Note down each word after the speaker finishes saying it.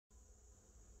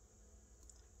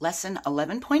Lesson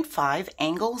 11.5,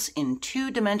 Angles in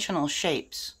Two-Dimensional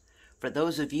Shapes. For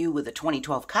those of you with a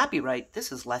 2012 copyright,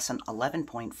 this is Lesson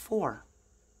 11.4.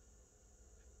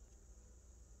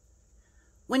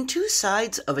 When two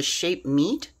sides of a shape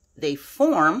meet, they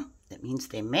form, that means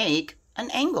they make,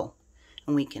 an angle.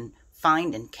 And we can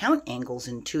find and count angles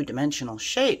in two-dimensional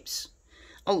shapes.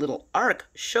 A little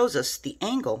arc shows us the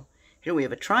angle. Here we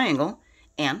have a triangle,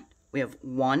 and we have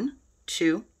 1,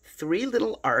 2, 3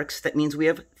 little arcs. That means we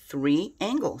have 3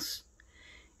 angles.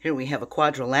 Here we have a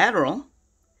quadrilateral.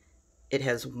 It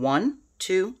has 1,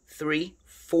 2, 3,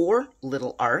 4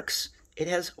 little arcs. It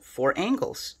has 4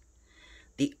 angles.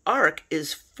 The arc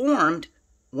is formed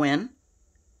when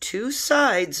two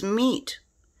sides meet.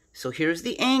 So here's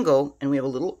the angle, and we have a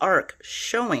little arc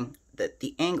showing that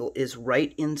the angle is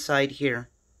right inside here.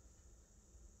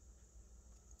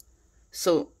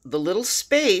 So the little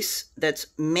space that's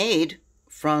made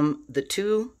from the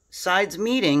two sides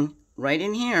meeting right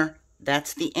in here,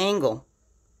 that's the angle.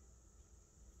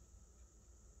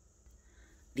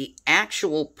 The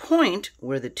actual point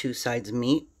where the two sides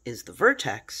meet is the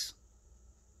vertex.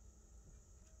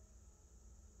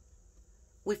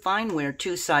 We find where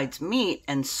two sides meet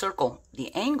and circle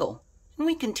the angle. And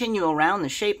we continue around the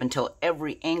shape until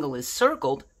every angle is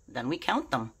circled, then we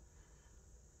count them.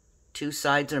 Two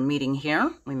sides are meeting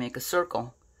here, we make a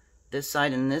circle. This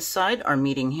side and this side are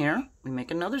meeting here, we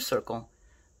make another circle.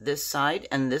 This side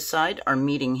and this side are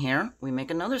meeting here, we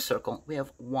make another circle. We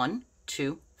have 1,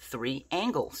 2, 3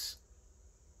 angles.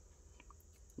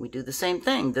 We do the same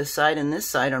thing. This side and this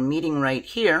side are meeting right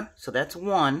here, so that's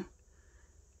 1,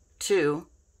 2,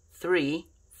 3,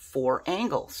 4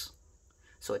 angles.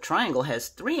 So a triangle has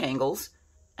 3 angles,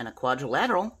 and a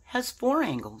quadrilateral has 4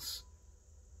 angles.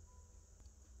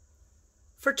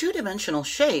 For two-dimensional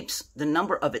shapes, the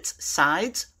number of its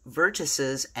sides,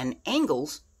 vertices, and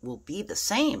angles will be the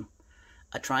same.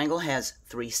 A triangle has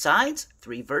 3 sides,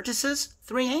 3 vertices,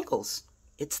 3 angles.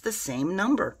 It's the same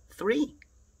number, 3.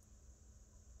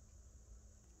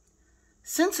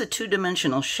 Since a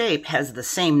two-dimensional shape has the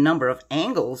same number of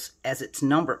angles as its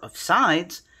number of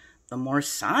sides, the more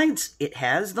sides it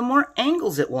has, the more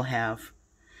angles it will have.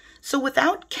 So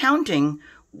without counting,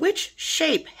 which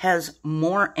shape has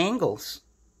more angles?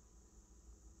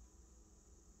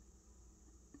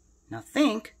 Now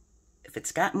think, if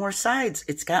it's got more sides,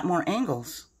 it's got more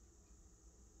angles.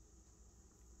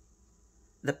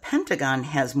 The pentagon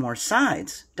has more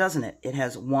sides, doesn't it? It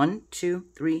has 1, 2,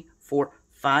 3, 4,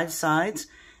 5 sides,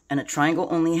 and a triangle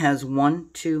only has 1,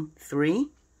 2, 3.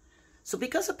 So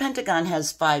because a pentagon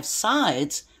has 5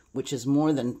 sides, which is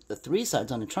more than the 3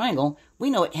 sides on a triangle, we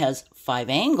know it has 5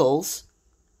 angles,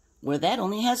 where that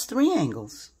only has 3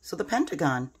 angles. So the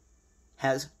pentagon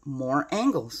has more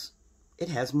angles. It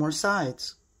has more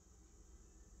sides.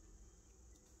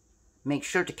 Make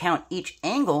sure to count each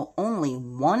angle only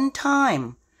 1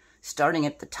 time. Starting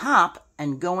at the top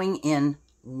and going in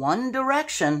one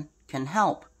direction can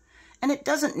help. And it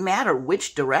doesn't matter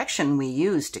which direction we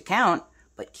use to count,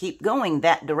 but keep going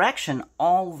that direction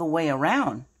all the way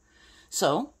around.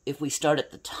 So if we start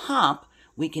at the top,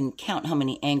 we can count how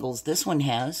many angles this one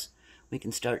has. We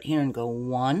can start here and go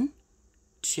 1,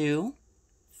 2,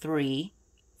 3,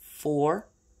 4,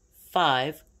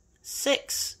 5,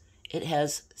 6. It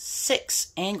has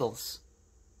 6 angles.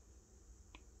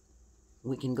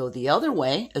 We can go the other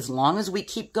way as long as we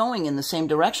keep going in the same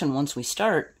direction once we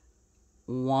start.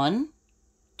 1,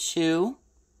 2,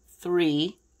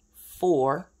 3,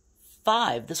 4,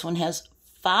 5. This one has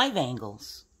 5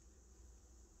 angles.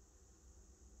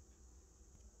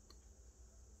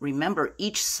 Remember,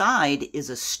 each side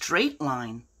is a straight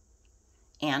line.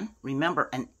 And remember,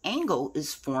 an angle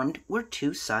is formed where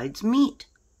two sides meet.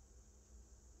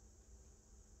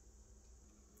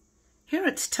 Here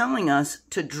it's telling us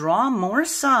to draw more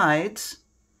sides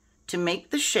to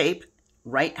make the shape.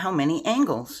 Write how many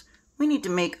angles. We need to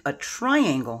make a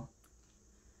triangle.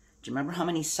 Do you remember how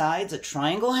many sides a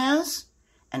triangle has?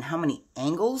 And how many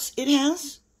angles it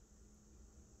has?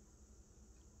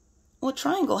 Well, a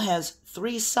triangle has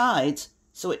 3 sides,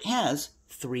 so it has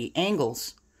 3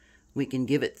 angles. We can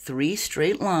give it 3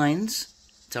 straight lines.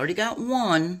 It's already got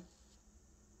 1.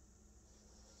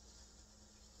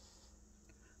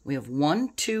 We have 1,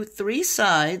 2, 3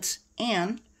 sides,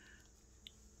 and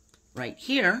right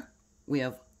here we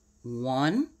have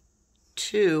 1,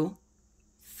 2,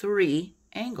 3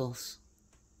 angles.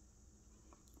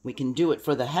 We can do it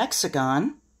for the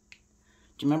hexagon.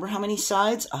 Do you remember how many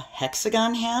sides a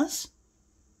hexagon has?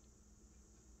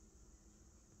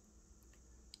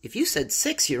 If you said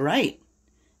 6, you're right.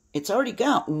 It's already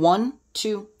got 1,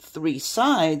 2, 3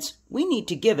 sides. We need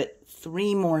to give it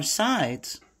 3 more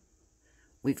sides.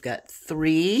 we've got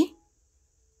 3,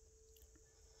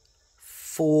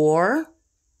 4,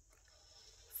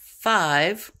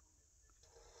 5,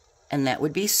 and that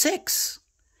would be 6.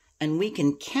 And we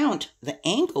can count the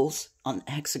angles on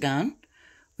the hexagon.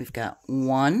 We've got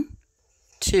 1,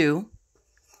 2,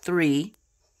 3,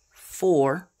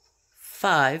 4,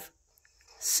 5,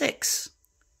 6.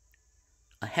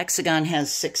 A hexagon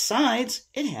has 6 sides.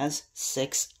 It has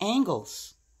 6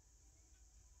 angles.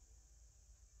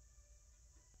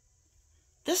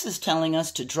 This is telling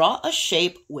us to draw a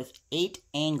shape with 8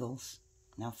 angles.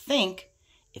 Now think,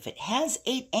 if it has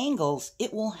 8 angles,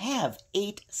 it will have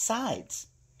 8 sides.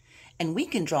 And we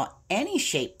can draw any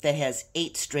shape that has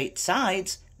 8 straight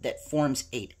sides that forms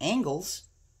 8 angles.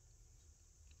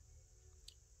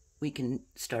 We can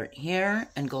start here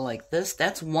and go like this.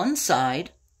 That's 1 side.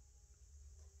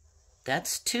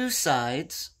 That's 2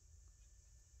 sides.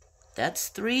 That's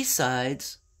 3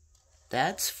 sides.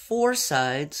 That's 4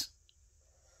 sides.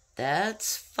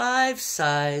 That's 5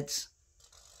 sides.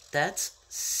 That's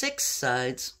 6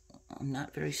 sides. I'm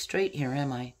not very straight here,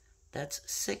 am I? That's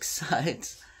 6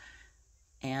 sides.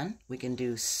 And we can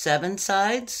do 7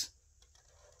 sides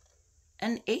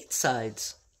and 8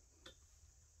 sides.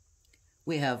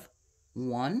 We have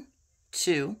 1,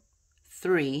 2,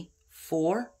 3,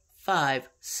 4, 5,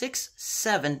 6,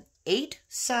 7, 8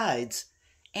 sides.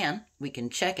 And we can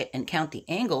check it and count the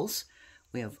angles.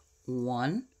 We have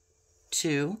 1,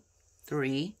 2,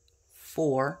 3,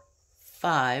 4,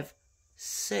 5,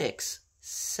 6,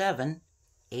 7,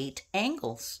 8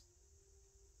 angles.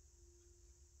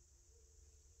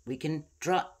 We can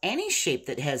draw any shape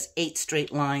that has 8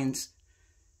 straight lines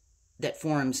that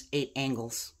forms 8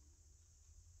 angles.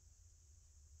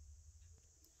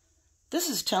 This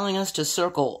is telling us to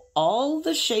circle all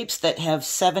the shapes that have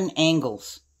 7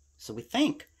 angles. So we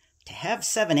think, to have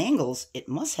 7 angles, it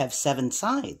must have 7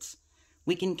 sides.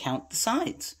 We can count the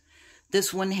sides.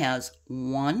 This one has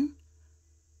 1,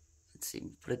 let's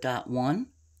see, put a dot, 1,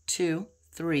 2,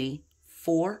 3,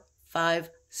 4, 5,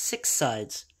 6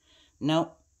 sides.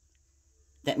 Now,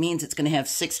 that means it's going to have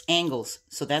 6 angles,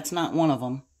 so that's not one of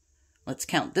them. Let's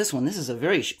count this one. This is a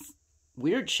very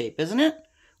weird shape, isn't it?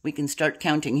 We can start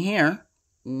counting here.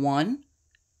 1,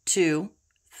 2,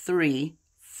 3,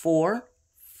 4,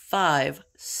 5,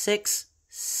 6,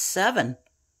 7.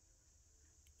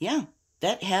 Yeah,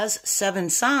 that has 7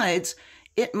 sides.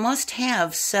 It must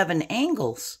have 7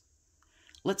 angles.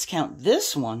 Let's count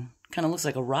this one. Kind of looks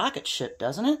like a rocket ship,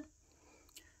 doesn't it?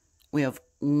 We have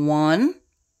 1,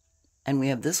 and we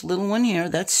have this little one here.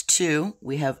 That's 2.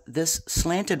 We have this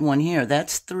slanted one here.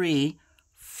 That's 3,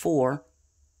 4,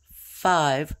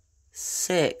 5,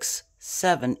 6,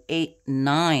 7, 8,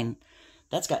 9.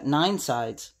 That's got 9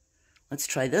 sides. Let's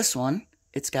try this one.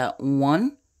 It's got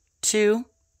 1, 2,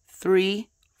 3,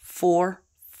 4,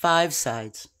 5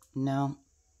 sides. No.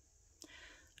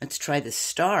 Let's try the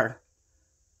star.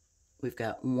 We've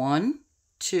got 1,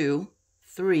 2,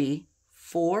 3,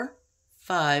 4,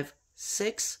 5,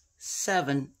 6,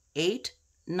 7, 8,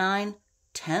 9,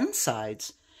 10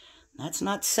 sides. That's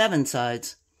not 7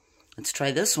 sides. Let's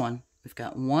try this one. We've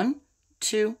got 1,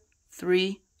 2,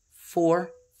 3,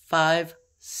 4, 5,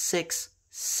 6,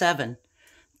 7.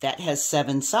 That has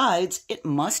 7 sides. It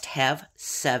must have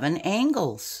 7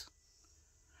 angles.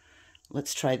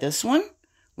 Let's try this one.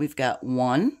 We've got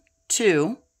 1,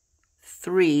 2,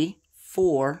 3,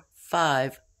 4,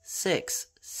 5, 6,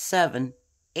 7,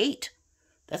 8.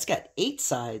 That's got 8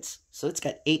 sides, so it's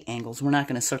got 8 angles. We're not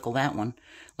going to circle that one.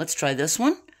 Let's try this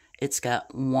one. It's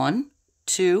got 1,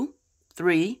 2,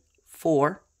 3,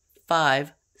 4,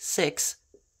 5, 6,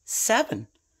 7.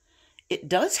 It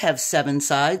does have 7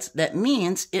 sides. That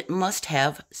means it must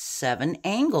have 7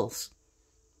 angles.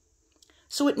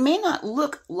 So it may not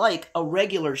look like a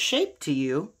regular shape to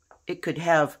you. It could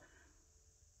have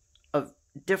a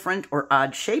different or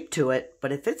odd shape to it,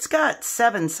 but if it's got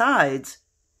 7 sides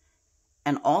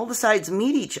and all the sides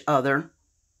meet each other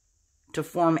to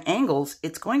form angles,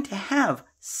 it's going to have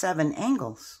 7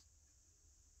 angles.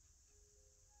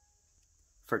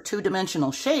 For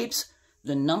two-dimensional shapes,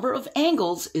 the number of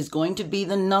angles is going to be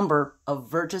the number of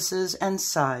vertices and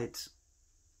sides.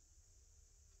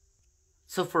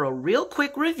 So for a real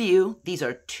quick review, these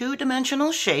are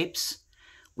two-dimensional shapes.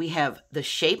 We have the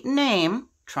shape name,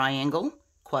 triangle,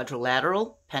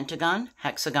 quadrilateral, pentagon,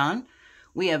 hexagon.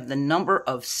 We have the number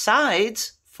of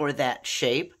sides for that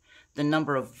shape, the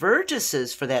number of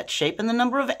vertices for that shape, and the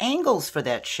number of angles for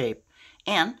that shape.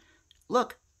 And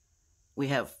look, we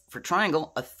have for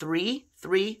triangle a 3,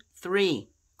 3, 3.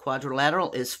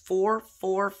 Quadrilateral is 4,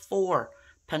 4, 4.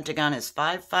 Pentagon is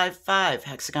 555.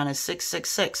 Hexagon is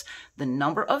 666. The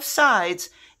number of sides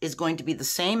is going to be the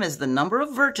same as the number of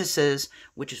vertices,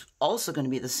 which is also going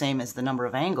to be the same as the number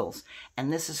of angles.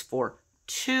 And this is for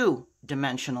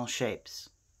two-dimensional shapes.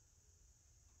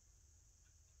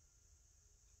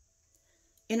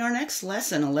 In our next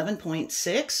lesson,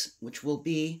 11.6, which will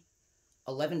be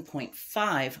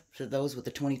 11.5 for those with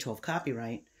the 2012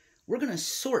 copyright, we're going to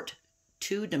sort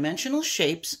two-dimensional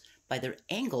shapes by their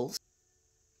angles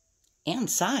and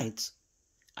sides.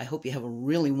 I hope you have a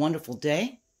really wonderful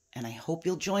day, and I hope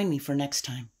you'll join me for next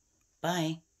time.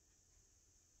 Bye.